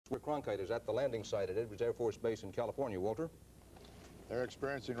Where Cronkite is at the landing site at Edwards Air Force Base in California. Walter? They're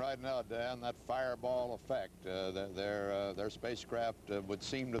experiencing right now, Dan, that fireball effect. Their spacecraft would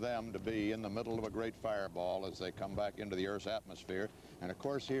seem to them to be in the middle of a great fireball as they come back into the Earth's atmosphere. And of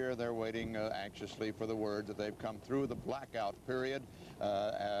course here they're waiting anxiously for the word that they've come through the blackout period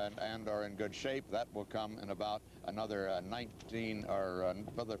and are in good shape. That will come in about another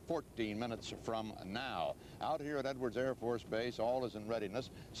 14 minutes from now. Out here at Edwards Air Force Base, all is in readiness.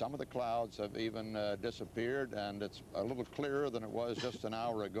 Some of the clouds have even disappeared, and it's a little clearer than it was just an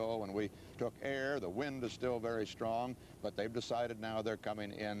hour ago when we took air. The wind is still very strong, but they've decided now they're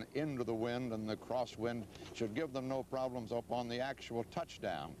coming into the wind, and the crosswind should give them no problems up on the actual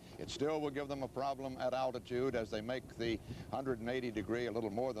touchdown. It still will give them a problem at altitude as they make the 180-degree, a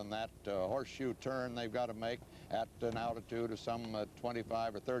little more than that, horseshoe turn they've got to make at an altitude of some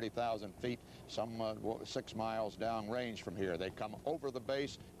 25 or 30,000 feet, some 6 miles down range from here. They come over the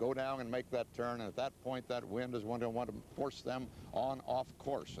base, go down and make that turn, and at that point that wind is going to want to force them on off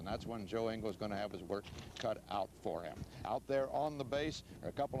course, and that's when Joe Engle is going to have his work cut out for him. Out there on the base are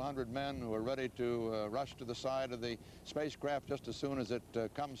a couple hundred men who are ready to rush to the side of the spacecraft just as soon as it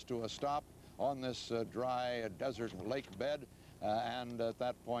comes to a stop on this dry desert lake bed. And at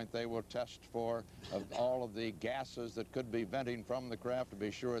that point they will test for all of the gases that could be venting from the craft to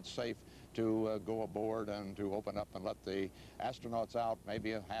be sure it's safe to go aboard and to open up and let the astronauts out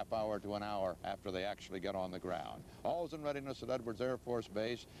maybe a half hour to an hour after they actually get on the ground. All's in readiness at Edwards Air Force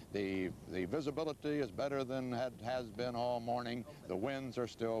Base. The visibility is better than has been all morning. The winds are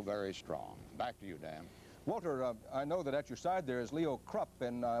still very strong. Back to you, Dan. Walter, I know that at your side there is Leo Krupp,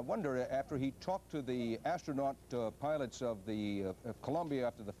 and I wonder, after he talked to the astronaut pilots of the Columbia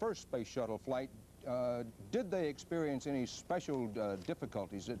after the first space shuttle flight, did they experience any special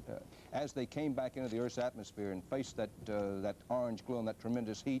difficulties as they came back into the Earth's atmosphere and faced that orange glow and that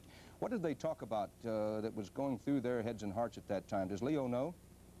tremendous heat? What did they talk about that was going through their heads and hearts at that time? Does Leo know?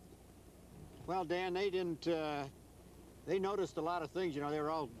 Well, Dan, they didn't... They noticed a lot of things. You know, they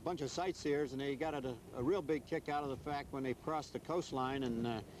were all a bunch of sightseers, and they got a real big kick out of the fact when they crossed the coastline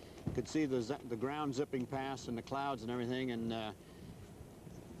and could see the ground zipping past and the clouds and everything. And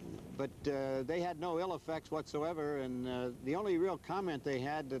but they had no ill effects whatsoever. And the only real comment they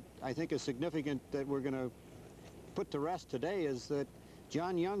had that I think is significant that we're going to put to rest today is that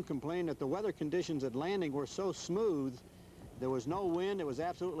John Young complained that the weather conditions at landing were so smooth. There was no wind. It was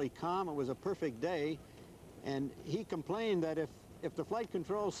absolutely calm. It was a perfect day. And he complained that if the flight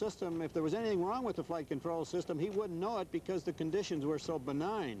control system, if there was anything wrong with the flight control system, he wouldn't know it because the conditions were so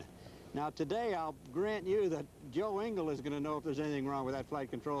benign. Now today I'll grant you that Joe Engle is going to know if there's anything wrong with that flight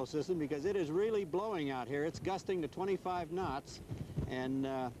control system because it is really blowing out here. It's gusting to 25 knots, and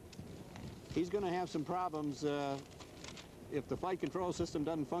he's going to have some problems. If the flight control system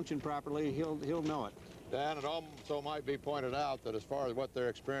doesn't function properly, he'll know it. Dan, it also might be pointed out that as far as what they're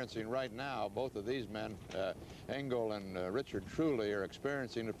experiencing right now, both of these men, Engle and Richard Truly, are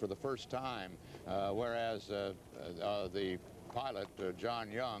experiencing it for the first time, whereas the pilot,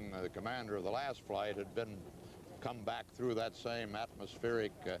 John Young, the commander of the last flight, had come back through that same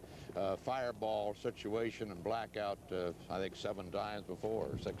atmospheric fireball situation and blackout, I think 7 times before,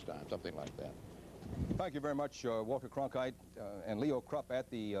 or 6 times, something like that. Thank you very much, Walter Cronkite and Leo Krupp at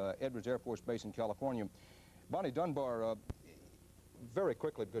the Edwards Air Force Base in California. Bonnie Dunbar, very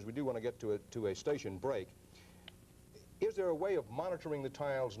quickly, because we do want to get to a station break, is there a way of monitoring the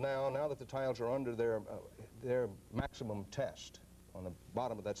tiles now that the tiles are under their maximum test on the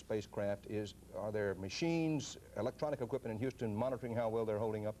bottom of that spacecraft? Are there machines, electronic equipment in Houston monitoring how well they're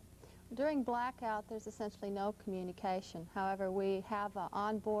holding up? During blackout, there's essentially no communication. However, we have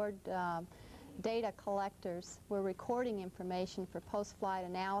onboard data collectors. We're recording information for post-flight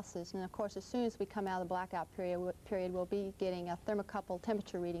analysis, and of course as soon as we come out of the blackout period we'll be getting thermocouple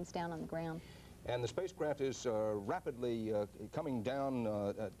temperature readings down on the ground. And the spacecraft is rapidly coming down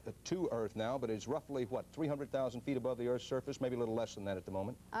to Earth now, but it's roughly, what, 300,000 feet above the Earth's surface, maybe a little less than that at the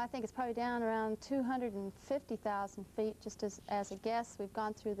moment? I think it's probably down around 250,000 feet, just as a guess. We've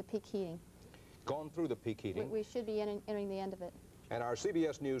gone through the peak heating. Gone through the peak heating? We should be entering the end of it. And our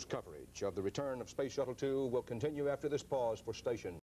CBS News coverage of the return of Space Shuttle 2 will continue after this pause for station